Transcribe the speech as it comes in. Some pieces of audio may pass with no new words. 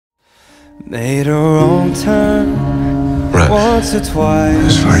Made a wrong turn once or twice.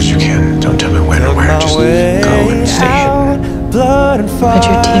 As far as you can. Don't tell me when or where. Just go and stay hidden. Blood and fire. But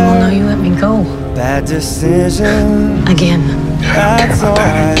your team will know you let me go. Bad decision. Again. I don't care about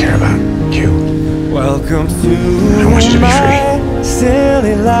that. I care about you. Welcome to I want you to be free. my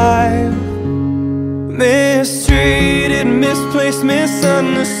silly life. Mistreated, misplaced,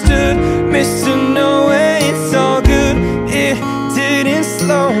 misunderstood. Mr. No way, it's all good. It didn't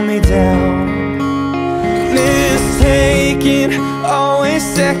slow me down. Mistaken, always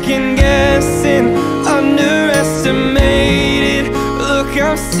second guessing. Underestimated. Look,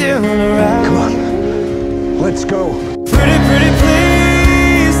 I'm still around. Come on. Let's go. Pretty, pretty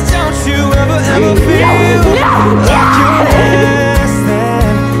please, don't you ever feel like you're less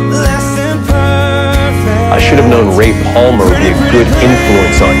than perfect. I should have known Ray Palmer would be a good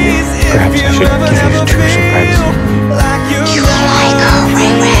influence on you. Perhaps I should give you two some privacy. You like her,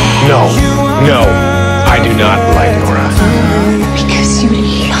 Ray Ray. No, I do not like Nora. Because you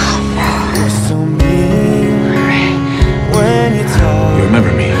love her. So mean when you talk You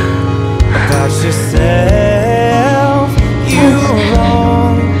remember me? about yourself. You're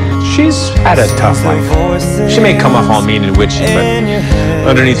wrong. She's had a tough life. She may come off all mean and witchy, but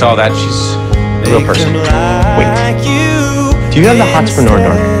underneath all that, she's a real person. Wait, do you have the hots for Nora,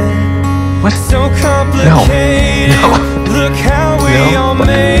 Darhk? What? No. Look,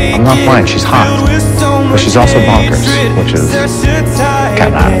 I'm not blind. She's hot, but she's also bonkers, which is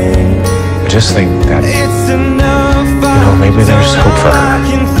kind of. I just think that, maybe there's hope for her.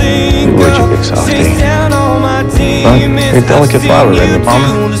 You would, you big softy. Well, you're a delicate flower, Ray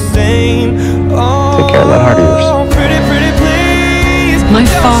Palmer. Take care of that heart of yours. My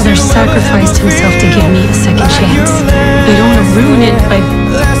father sacrificed himself to give me a second chance. I don't want to ruin it by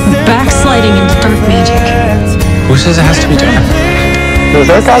backsliding into dark magic. Who says it has to be Darhk? No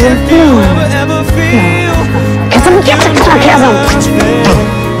sarcasm? Get some sarcasm!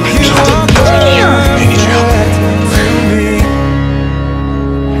 I need your help.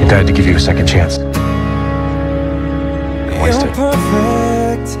 Your dad to give you a second chance. Wasted.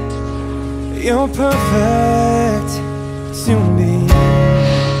 You're perfect to me.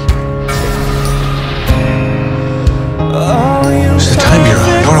 It's the time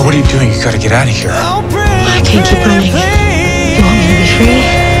bureau. Nora, what are you doing? You gotta get out of here. I can't keep running.